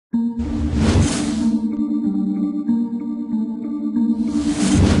Let's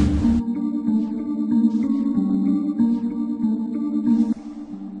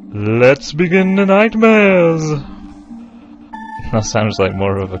begin the nightmares! That sounds like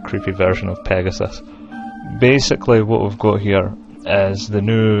more of a creepy version of Pegasus. Basically what we've got here is the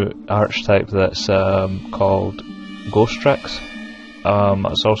new archetype that's called Ghostricks.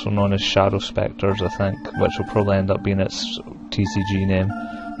 It's also known as Shadow Spectres, I think, which will probably end up being its TCG name,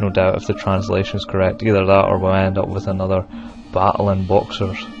 no doubt, if the translation is correct. Either that or we'll end up with another Battling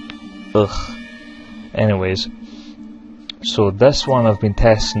Boxers. Ugh. Anyways, so this one I've been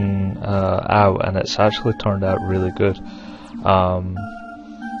testing out, and it's actually turned out really good.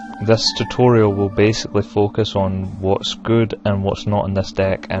 This tutorial will basically focus on what's good and what's not in this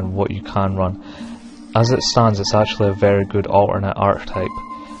deck and what you can run. As it stands, it's actually a very good alternate archetype.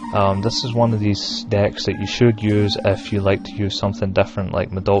 This is one of these decks that you should use if you like to use something different like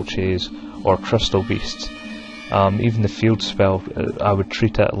Madolches or Crystal Beasts. Even the field spell, I would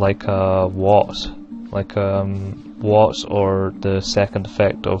treat it like a Watts, Watts or the second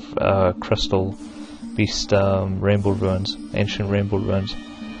effect of Crystal Beast Rainbow Ruins, Ancient Rainbow Ruins.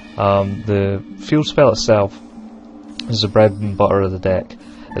 The field spell itself is the bread and butter of the deck.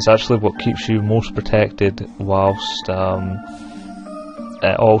 It's actually what keeps you most protected, whilst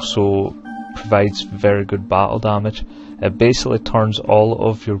it also provides very good battle damage. It basically turns all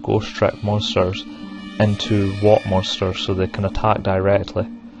of your Ghostrick monsters into Watt monsters so they can attack directly.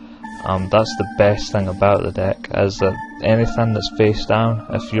 That's the best thing about the deck, is that anything that's face down,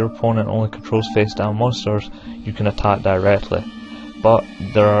 if your opponent only controls face down monsters, you can attack directly. But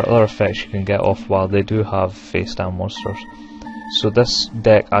there are other effects you can get off while they do have face down monsters. So this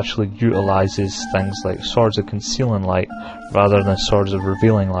deck actually utilises things like Swords of Concealing Light rather than Swords of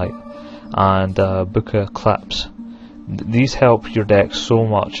Revealing Light, and Book of Eclipse. These help your deck so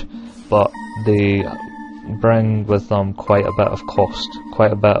much, but they bring with them quite a bit of cost,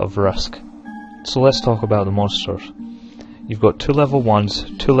 quite a bit of risk. So let's talk about the monsters. You've got 2 level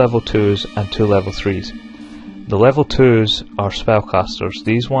 1s, 2 level 2s and 2 level 3s. The level 2s are spellcasters.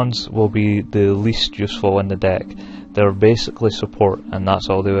 These ones will be the least useful in the deck. They're basically support, and that's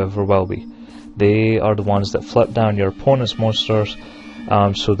all they ever will be. They are the ones that flip down your opponent's monsters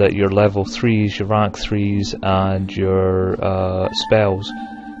so that your level 3s, your rank 3s and your spells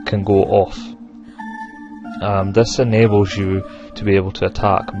can go off. This enables you to be able to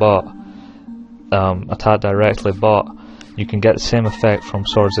attack directly, but you can get the same effect from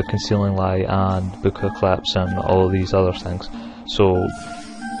Swords of Concealing Light and Book of Eclipse and all of these other things. So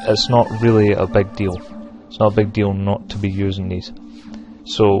it's not really a big deal. It's not a big deal not to be using these.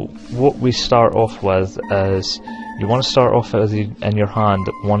 So what we start off with is, you want to start off in your hand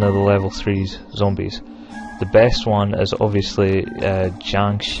one of the level 3's zombies. The best one is obviously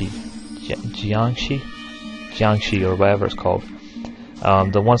Jiangshi or whatever it's called.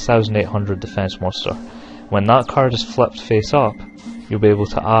 The 1800 defense monster. When that card is flipped face up, you'll be able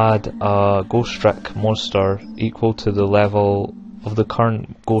to add a Ghostrick monster equal to the level of the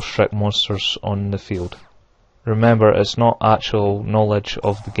current Ghostrick monsters on the field. Remember, it's not actual knowledge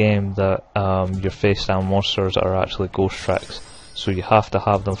of the game that your face down monsters are actually Ghostricks, so you have to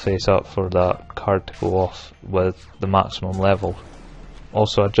have them face up for that card to go off with the maximum level.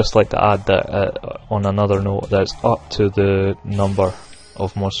 Also, I'd just like to add that on another note, that it's up to the number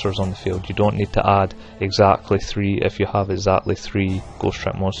of monsters on the field. You don't need to add exactly 3 if you have exactly 3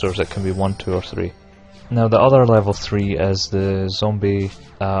 Ghostrick monsters. It can be 1, 2 or 3. Now the other level 3 is the zombie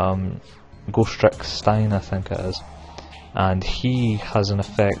Ghostrick Stein, I think it is, and he has an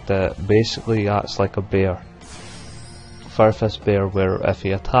effect that basically acts like a bear, Firefist Bear, where if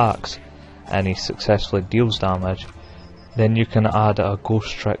he attacks and he successfully deals damage, then you can add a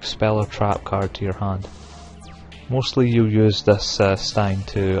Ghostrick spell or trap card to your hand. Mostly you'll use this Stein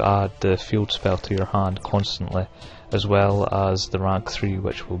to add the field spell to your hand constantly, as well as the rank 3,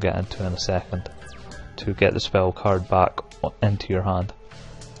 which we'll get into in a second, to get the spell card back into your hand.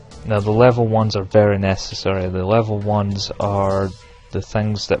 Now the level 1s are very necessary. The level 1s are the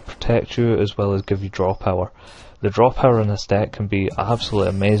things that protect you as well as give you draw power. The draw power in this deck can be absolutely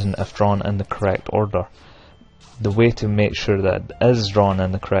amazing if drawn in the correct order. The way to make sure that it is drawn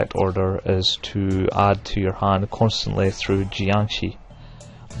in the correct order is to add to your hand constantly through Jiangshi,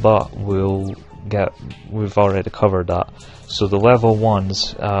 but we've already covered that. So the level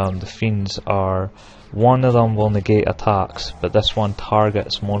 1s, the fiends, are, one of them will negate attacks, but this one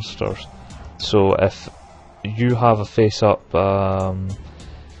targets monsters. So if you have a face up a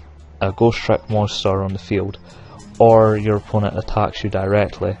Ghostrick monster on the field, or your opponent attacks you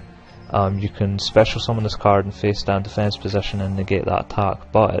directly, You can special summon this card in face down defense position and negate that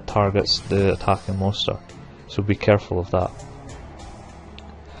attack, but it targets the attacking monster, so be careful of that.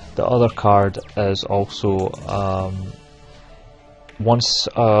 The other card is also once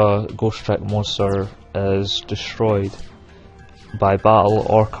a Ghostrick monster is destroyed by battle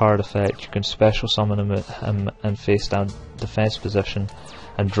or card effect, you can special summon him in face down defense position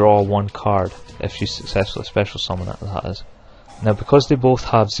and draw one card if you successfully special summon it, that is. Now, because they both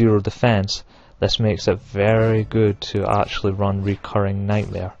have 0 defense, this makes it very good to actually run Recurring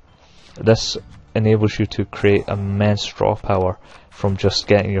Nightmare. This enables you to create immense draw power from just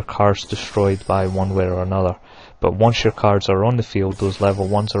getting your cards destroyed by one way or another. But once your cards are on the field, those level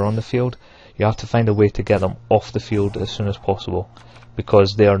 1s are on the field, you have to find a way to get them off the field as soon as possible,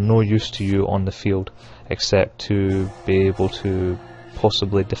 because they are no use to you on the field except to be able to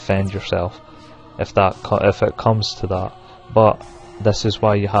possibly defend yourself if it comes to that. But this is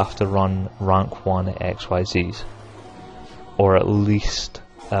why you have to run rank 1 XYZs, or at least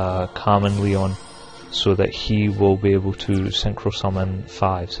Common Leon, so that he will be able to synchro summon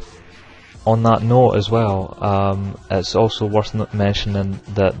 5s. On that note as well, it's also worth mentioning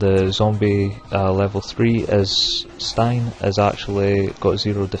that the zombie level 3 is Stein is actually got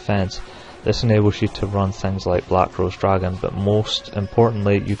 0 defense. This enables you to run things like Black Rose Dragon, but most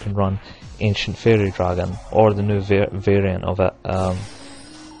importantly you can run Ancient Fairy Dragon, or the new variant of it,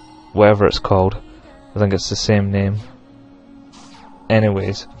 whatever it's called. I think it's the same name.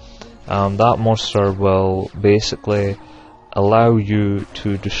 Anyways, that monster will basically allow you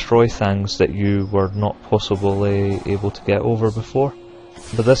to destroy things that you were not possibly able to get over before.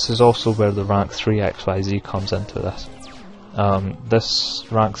 But this is also where the rank 3 XYZ comes into this. This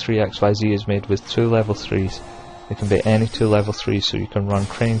rank 3 XYZ is made with 2 level 3s. It can be any 2 level 3s, so you can run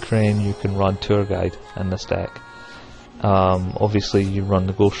Crane, you can run Tour Guide in this deck. Obviously you run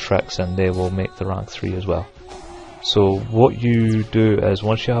the Ghostricks and they will make the rank 3 as well. So what you do is,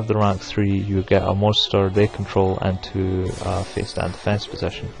 once you have the rank 3, you get a monster they control into face down defense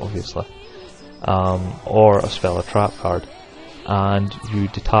position, obviously, or a spell or trap card, and you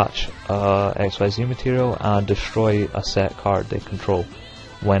detach XYZ material and destroy a set card they control.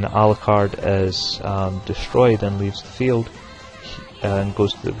 When Alucard is destroyed and leaves the field and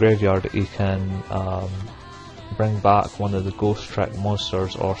goes to the graveyard, he can bring back one of the Ghostrick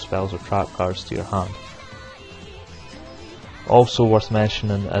monsters or spells or trap cards to your hand. Also worth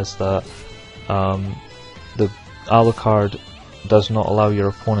mentioning is that the Alucard does not allow your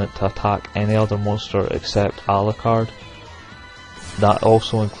opponent to attack any other monster except Alucard. That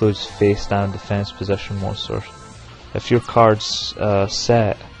also includes face down defense position monsters. If your card's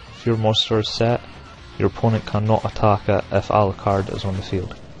set, if your monster is set, your opponent cannot attack it if Alucard is on the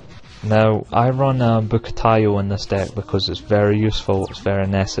field. Now, I run Bukkatayo in this deck because it's very useful, it's very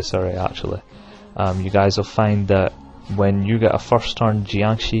necessary actually. You guys will find that when you get a first turn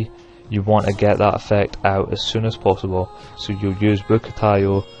Jiangshi, you want to get that effect out as soon as possible, so you'll use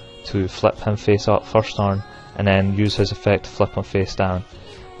Bukkatayo to flip him face up first turn, and then use his effect to flip him face down.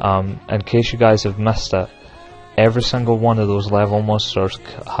 In case you guys have missed it, every single one of those level monsters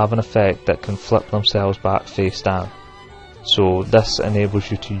have an effect that can flip themselves back face down. So this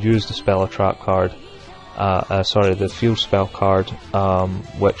enables you to use the spell or trap card, the field spell card,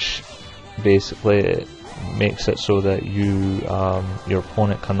 which basically makes it so that your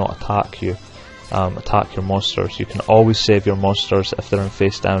opponent cannot attack you, attack your monsters. You can always save your monsters if they're in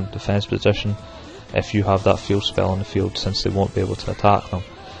face down defense position if you have that field spell on the field, since they won't be able to attack them.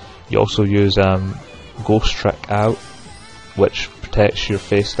 You also use Ghostrick out, which protects your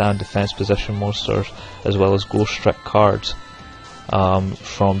face down defense position monsters, as well as Ghostrick cards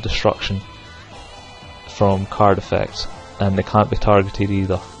from destruction from card effects, and they can't be targeted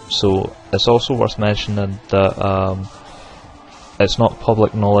either. So it's also worth mentioning that it's not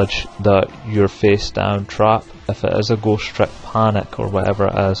public knowledge that your face down trap, if it is a Ghostrick Panic or whatever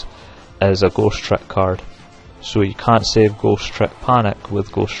it is a Ghostrick card. So you can't save Ghostrick Panic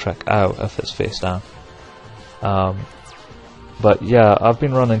with Ghostrick out if it's face down. But yeah, I've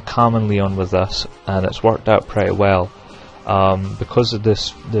been running Common Leon with this and it's worked out pretty well. Because of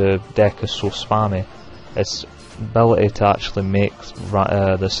this, the deck is so spammy, its ability to actually make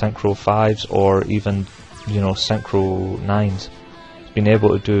the Synchro 5s or even, Synchro 9s. It's been able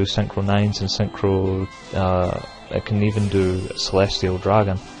to do Synchro 9s and Synchro, it can even do Celestial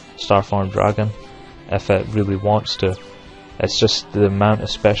Dragon, Starform Dragon, if it really wants to. It's just the amount of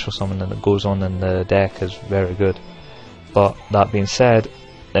special summoning that goes on in the deck is very good. But that being said,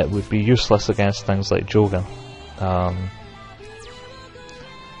 it would be useless against things like Jogan.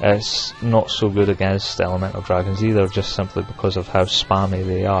 It's not so good against elemental dragons either, just simply because of how spammy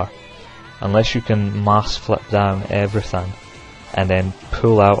they are. unless you can mass flip down everything and then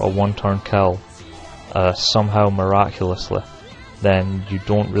pull out a 1-turn kill somehow miraculously, then you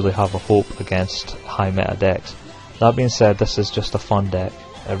don't really have a hope against high meta decks. That being said, this is just a fun deck.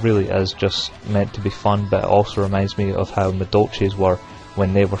 It really is just meant to be fun, but it also reminds me of how Madolches were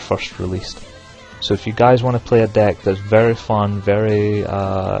when they were first released. So if you guys want to play a deck that's very fun, very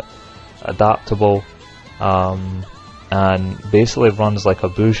adaptable, and basically runs like a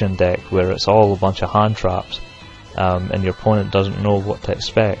Boujan deck where it's all a bunch of hand traps, and your opponent doesn't know what to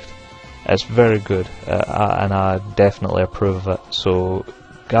expect, it's very good, and I definitely approve of it. So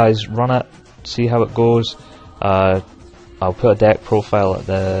guys, run it, see how it goes. I'll put a deck profile at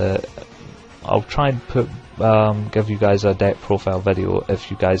the... I'll try and put give you guys a deck profile video if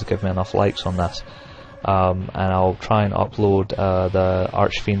you guys give me enough likes on this, and I'll try and upload the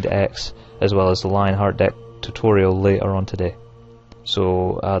Archfiend X as well as the Lionheart deck tutorial later on today.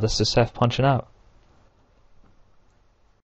 So this is Seth punching out.